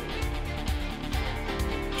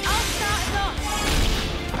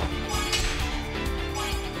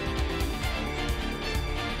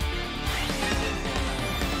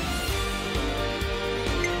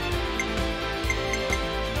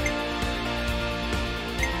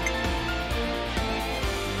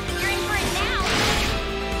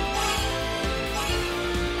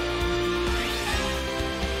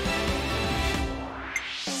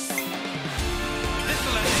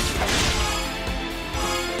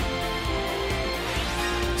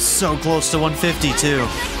 So close to 150 too.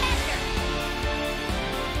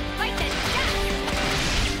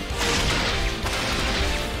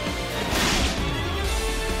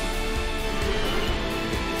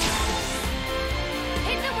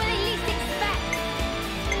 Hit them when they least expect.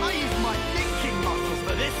 I used my thinking muscles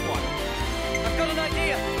for this one. I've got an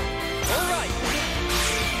idea. All right.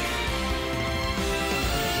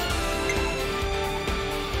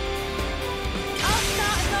 I'll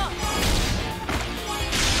start us off.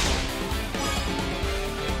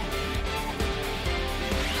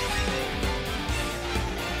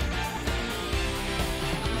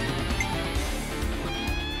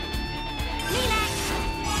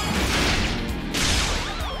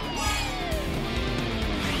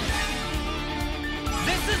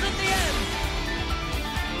 This isn't the end.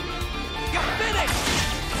 You're finished.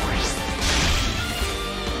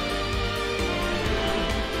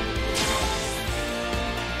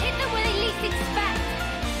 Hit them when they least expect.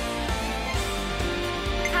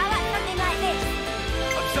 How about something like this?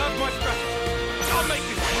 Observe my strategy. I'll make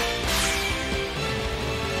this.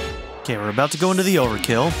 Okay, we're about to go into the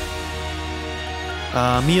overkill.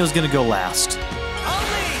 Mio's gonna go last. I'll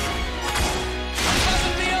lead. Above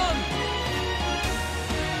and beyond.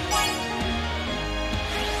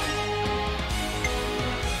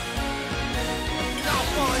 I'll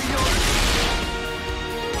follow yours.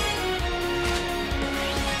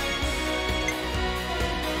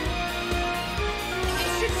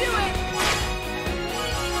 It should do it.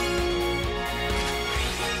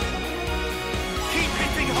 Keep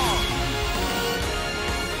hitting hard.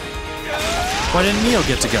 Why didn't Mio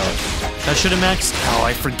get to go? I should have maxed. Oh,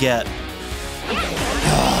 I forget.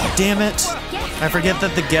 Oh, damn it. I forget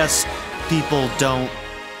that the guest people don't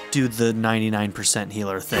do the 99%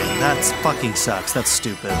 healer thing. That's fucking sucks. That's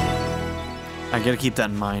stupid. I gotta keep that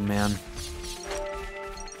in mind, man.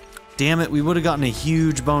 Damn it, we would have gotten a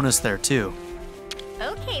huge bonus there, too.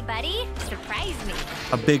 Okay, buddy. Surprise me.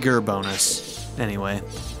 A bigger bonus. Anyway.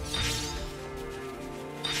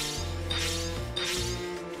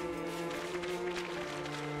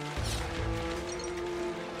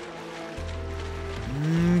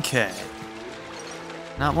 Okay.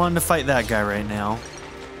 Not wanting to fight that guy right now.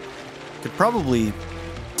 Could probably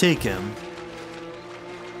take him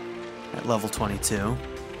at level 22.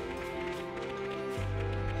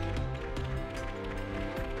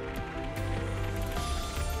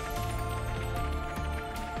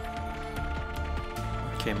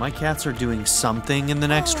 Okay, my cats are doing something in the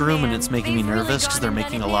next room and it's making me nervous because they're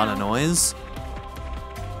making a lot of noise.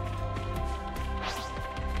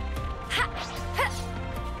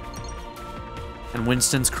 And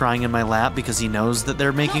Winston's crying in my lap because he knows that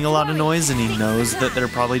they're making a lot of noise and he knows that they're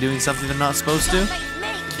probably doing something they're not supposed to.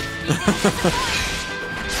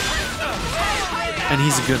 And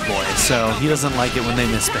he's a good boy, so he doesn't like it when they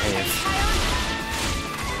misbehave.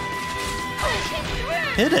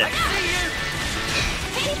 Hit it!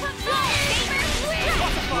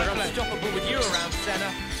 We're unstoppable with you around,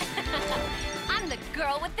 Sena. I'm the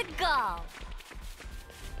girl with the gall.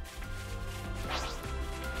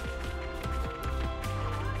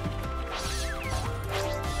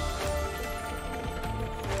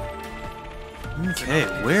 Okay,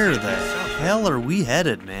 where the hell are we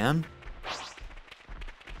headed, man?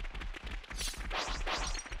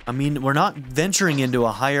 I mean, we're not venturing into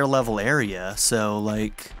a higher level area, so,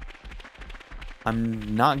 like,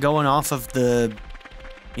 I'm not going off of the,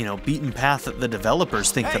 you know, beaten path that the developers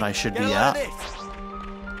think that I should be at.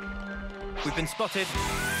 We've been spotted. You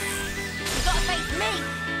gotta face me.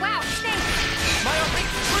 Wow, stink.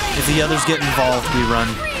 If the others get involved, we run.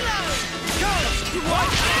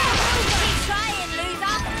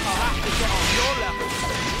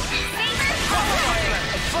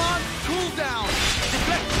 Cool down!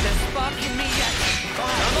 There's spark in me yet!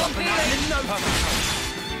 I'm on feeling no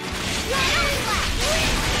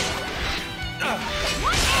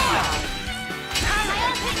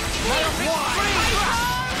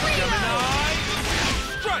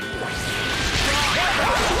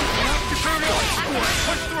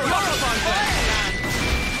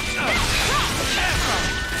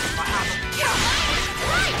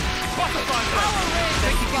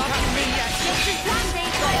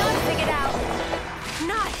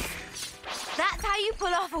Nice! That's how you pull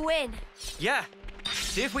off a win. Yeah.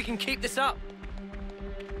 See if we can keep this up.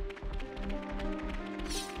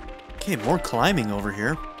 Okay, more climbing over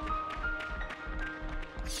here.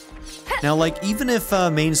 Now, like, even if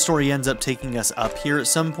main story ends up taking us up here at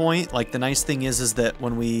some point, like, the nice thing is that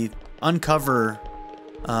when we uncover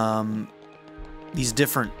these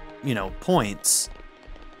different, you know, points,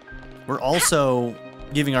 we're also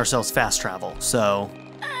giving ourselves fast travel, so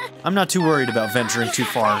I'm not too worried about venturing too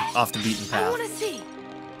far off the beaten I path. wanna see.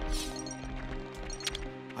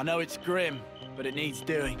 I know it's grim, but it needs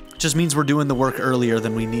doing. Just means we're doing the work earlier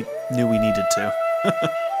than we knew we needed to.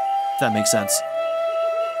 If that makes sense.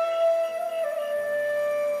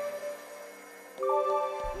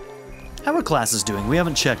 How are classes doing? We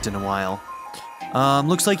haven't checked in a while.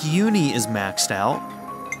 Looks like Eunie is maxed out.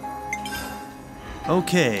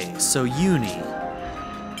 Okay, so Eunie.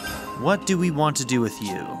 What do we want to do with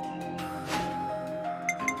you?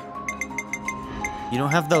 You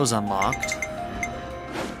don't have those unlocked.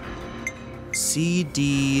 C,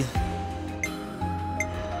 D.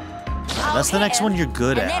 That's the next one you're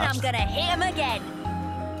good and at. then I'm gonna hit him again.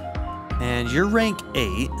 And you're rank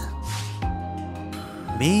 8.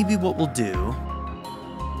 Maybe what we'll do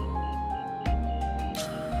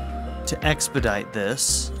to expedite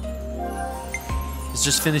this is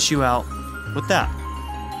just finish you out with that.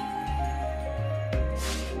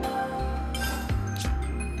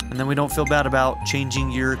 And then we don't feel bad about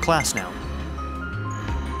changing your class now.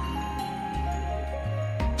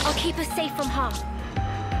 I'll keep us safe from harm.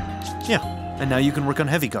 Yeah, and now you can work on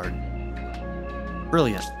Heavy Guard.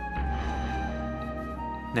 Brilliant.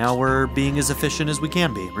 Now we're being as efficient as we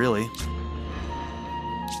can be, really.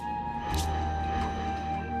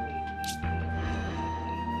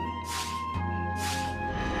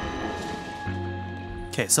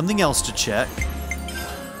 Okay, something else to check.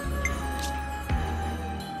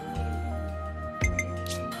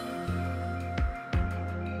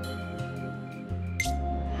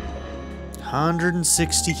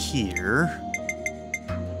 $160 here.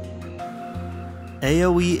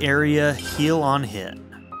 AoE area, heal on hit.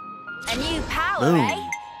 A new power, Boom. eh?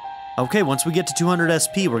 Okay, once we get to 200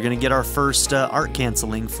 SP, we're gonna get our first art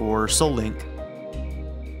canceling for Soul Link.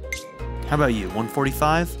 How about you,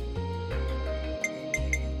 145?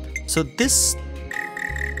 So this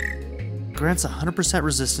grants 100%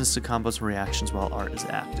 resistance to combos and reactions while art is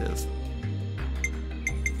active.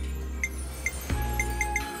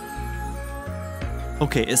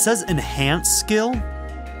 Okay, it says enhance skill,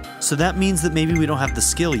 so that means that maybe we don't have the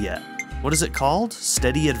skill yet. What is it called?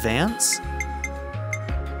 Steady advance?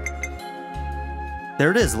 There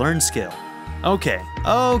it is, learn skill. Okay,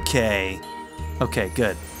 okay. Okay,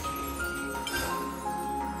 good.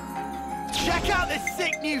 Check out this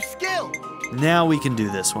sick new skill! Now we can do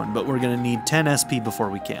this one, but we're gonna need 10 SP before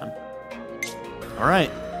we can. All right.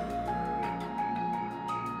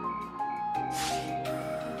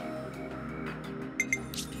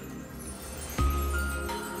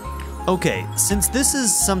 Okay, since this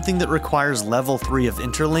is something that requires level 3 of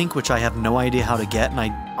Interlink, which I have no idea how to get, and I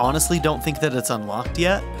honestly don't think that it's unlocked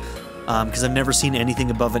yet, because I've never seen anything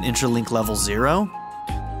above an interlink level 0.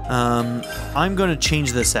 I'm going to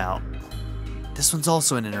change this out. This one's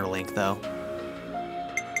also an interlink, though.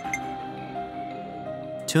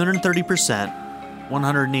 230%,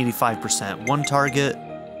 185%, one target,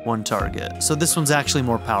 one target. So this one's actually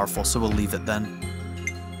more powerful, so we'll leave it then.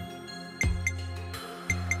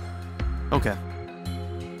 Okay.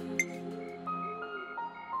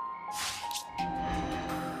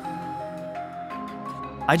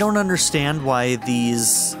 I don't understand why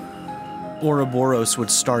these Ouroboros would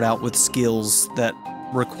start out with skills that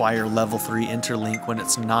require level 3 interlink when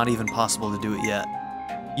it's not even possible to do it yet.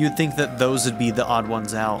 You'd think that those would be the odd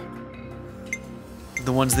ones out.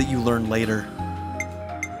 The ones that you learn later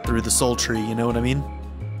through the soul tree, you know what I mean?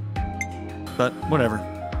 But whatever.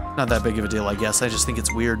 Not that big of a deal, I guess. I just think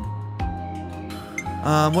it's weird.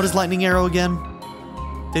 What is lightning arrow again?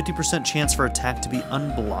 50% chance for attack to be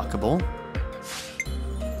unblockable.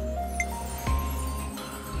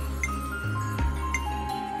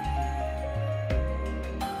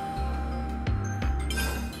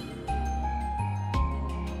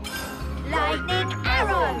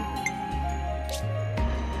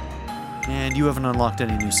 And you haven't unlocked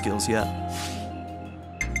any new skills yet.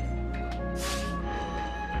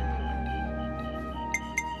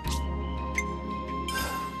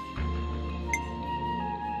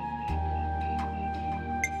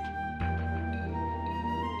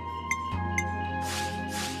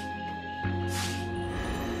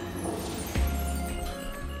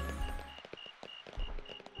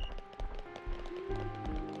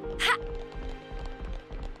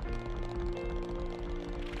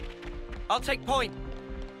 I'll take point.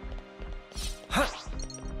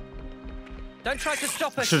 Don't try to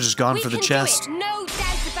stop us. Should have just gone for the chest. No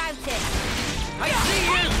doubt about it. I see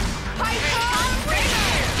you.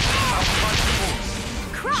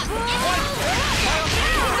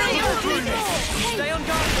 Stay on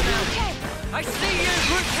guard for now. I see you.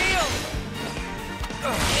 Group heal.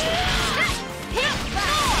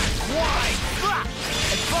 Why?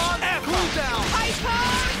 Advance, cool down. Hyper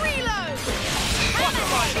reload.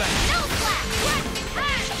 Butterfly blade. No flash.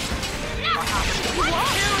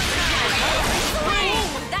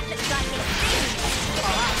 That looks like a thing.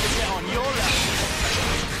 I'll have to get on your level.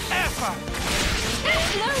 Effort.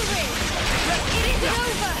 No ring. It isn't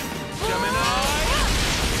over. Gemini.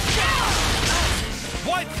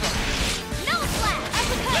 White throw. No flash.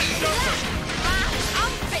 Let's go.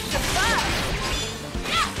 I'm fit to burn.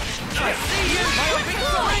 I see you. My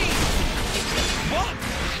victory. What?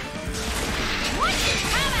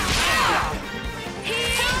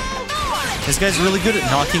 This guy's really good at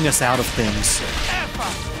knocking us out of things. I'll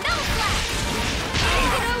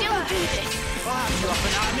have you up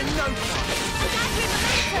and at 'em in no time.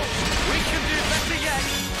 We can do better yet.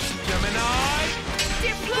 Gemini.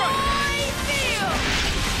 Deploy field.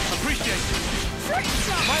 Appreciate it.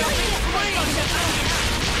 My time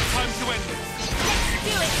to end this. Let's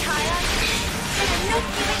do it, Taion. And look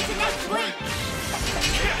to next week.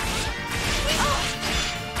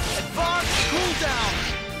 Advance, cool down.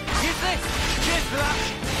 Here's this. Cheers for that.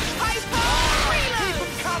 Hyper reload. Keep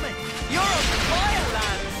them coming. You're on fire,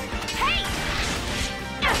 Lanz. Hey!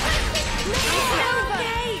 Okay.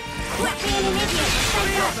 Quit being an idiot.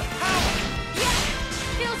 Stay Feel up. the power. Yeah.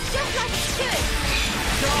 Feels just like it should.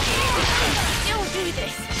 Don't do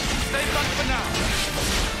this. Stay back for now.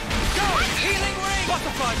 Go! Healing ring!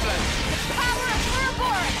 Butterfly blade! Power of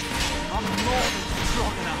Ouroboros. I'm more than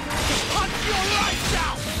strong enough to punch your lights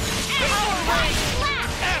out! Power right slap.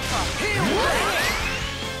 Effort! Heal!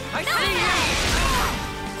 I see you.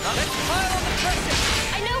 Now let's pile on the pressure.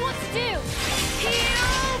 I know what to do.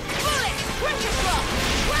 Heal, bullet, pressure drop.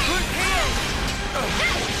 Group heal!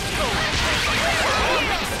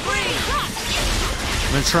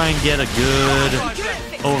 I'm gonna try and get a good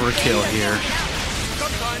overkill here.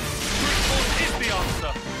 Sometimes brute force is the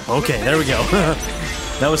answer. Okay, there we go.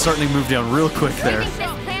 That was starting to move down real quick there. Think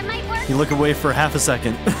this plan might work? You look away for half a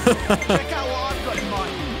second. Check out what I've got in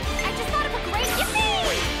mind. I just thought of a great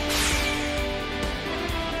yippee!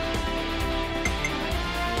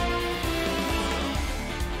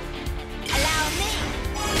 Allow me.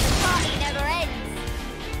 The party never ends.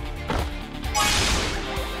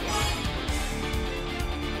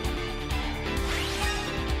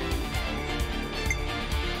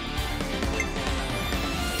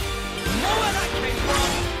 Know where that came from?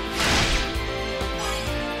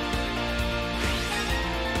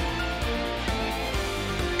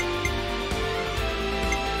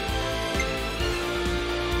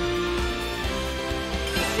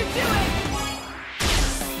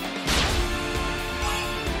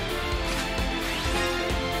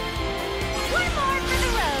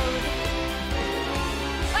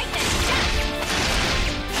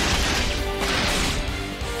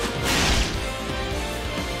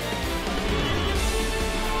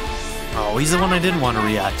 he's the one I didn't want to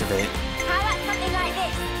reactivate. How about something like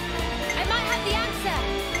this? I might have the answer.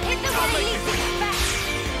 Hit them when they least expect.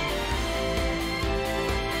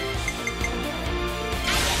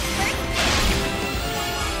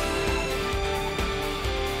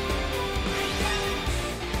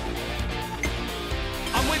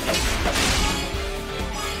 I'm with you.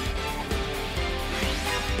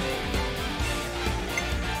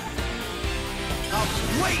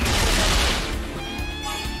 Wait!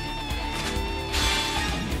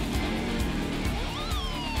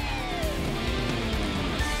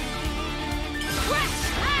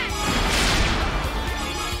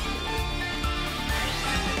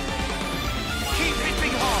 Keep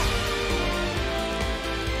hitting hard.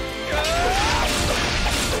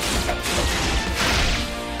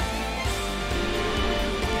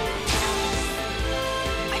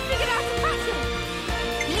 I figured out the pattern.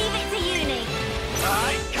 Leave it to Eunie.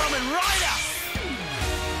 Alright, coming right up.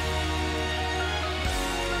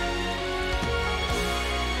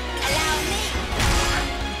 Allow me.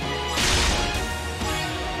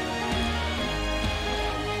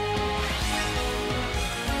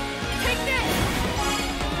 Take this.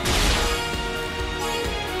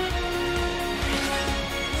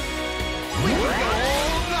 We will go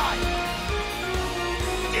all night!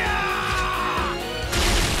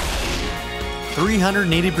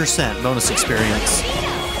 380% bonus experience.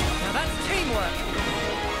 Now that's teamwork.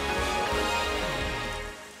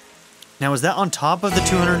 Now, is that on top of the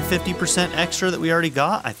 250% extra that we already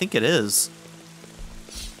got? I think it is.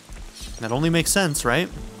 That only makes sense, right?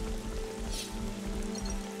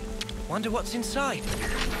 Wonder what's inside.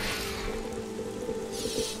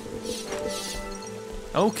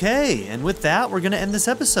 Okay, and with that, we're going to end this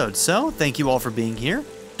episode. So, thank you all for being here.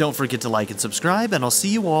 Don't forget to like and subscribe, and I'll see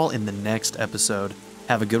you all in the next episode.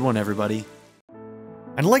 Have a good one, everybody.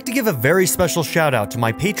 I'd like to give a very special shout out to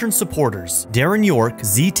my patron supporters, Darren York,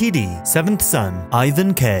 ZTD, 7th Son,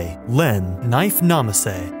 Ivan K, Len, Knife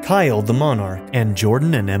Namaste, Kyle the Monarch, and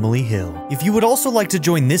Jordan and Emily Hill. If you would also like to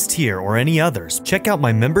join this tier or any others, check out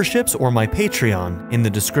my memberships or my Patreon in the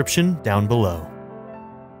description down below.